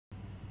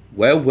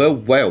Well,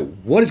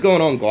 what is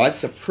going on,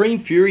 guys?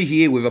 SupremeFury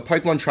here with a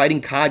Pokemon trading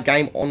card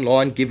game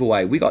online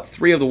giveaway. We got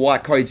 3 of the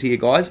white codes here,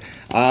 guys.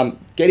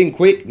 Get in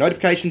quick,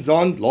 notifications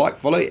on, like,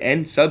 follow,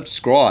 and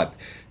subscribe.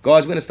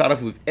 Guys, we're going to start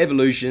off with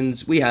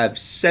evolutions. We have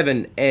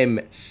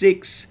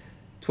 7M6,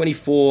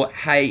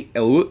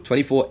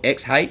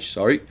 24XH,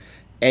 sorry,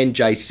 and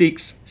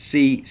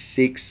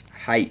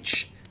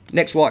J6C6H.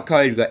 Next white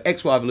code, we've got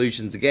XY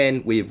evolutions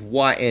again. We have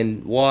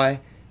YNY,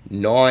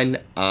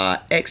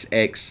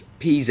 9XX,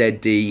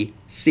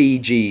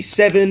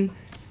 CG7,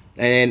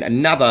 and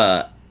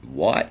another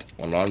white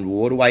online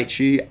reward awaits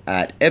you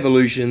at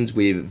evolutions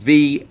with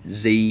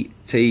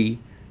VZT,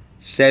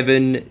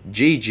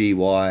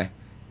 7GGY,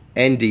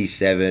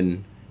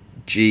 ND7,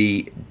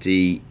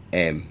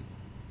 GDM.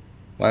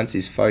 Once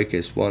is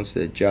focus, wants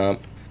to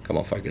jump. Come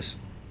on, focus.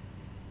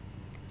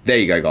 There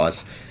you go,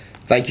 guys.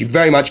 Thank you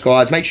very much,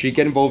 guys. Make sure you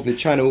get involved in the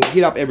channel.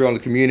 Hit up everyone in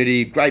the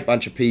community. Great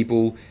bunch of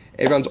people.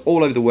 Everyone's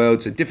all over the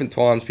world, so different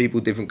times, people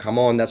different come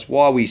on. That's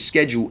why we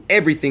schedule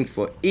everything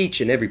for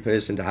each and every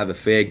person to have a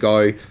fair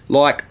go.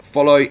 Like,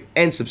 follow,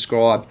 and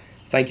subscribe.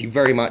 Thank you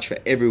very much for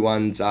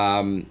everyone's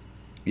effort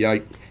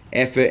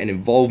and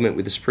involvement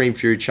with the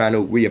SupremeFury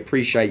channel. We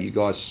appreciate you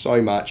guys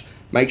so much.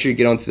 Make sure you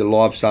get onto the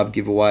live sub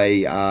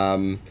giveaway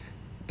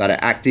that are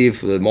active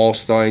for the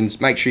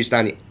milestones. Make sure you stay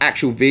on the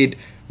actual vid,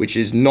 which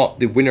is not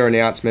the winner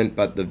announcement,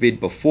 but the vid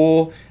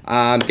before.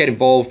 Get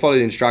involved, follow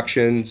the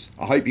instructions.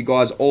 I hope you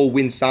guys all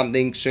win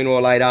something sooner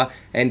or later.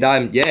 And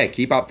yeah,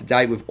 keep up to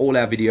date with all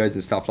our videos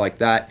and stuff like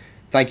that.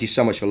 Thank you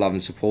so much for love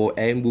and support,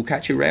 and we'll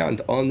catch you around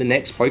on the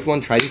next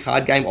Pokemon trading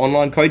card game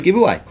online code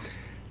giveaway.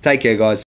 Take care, guys.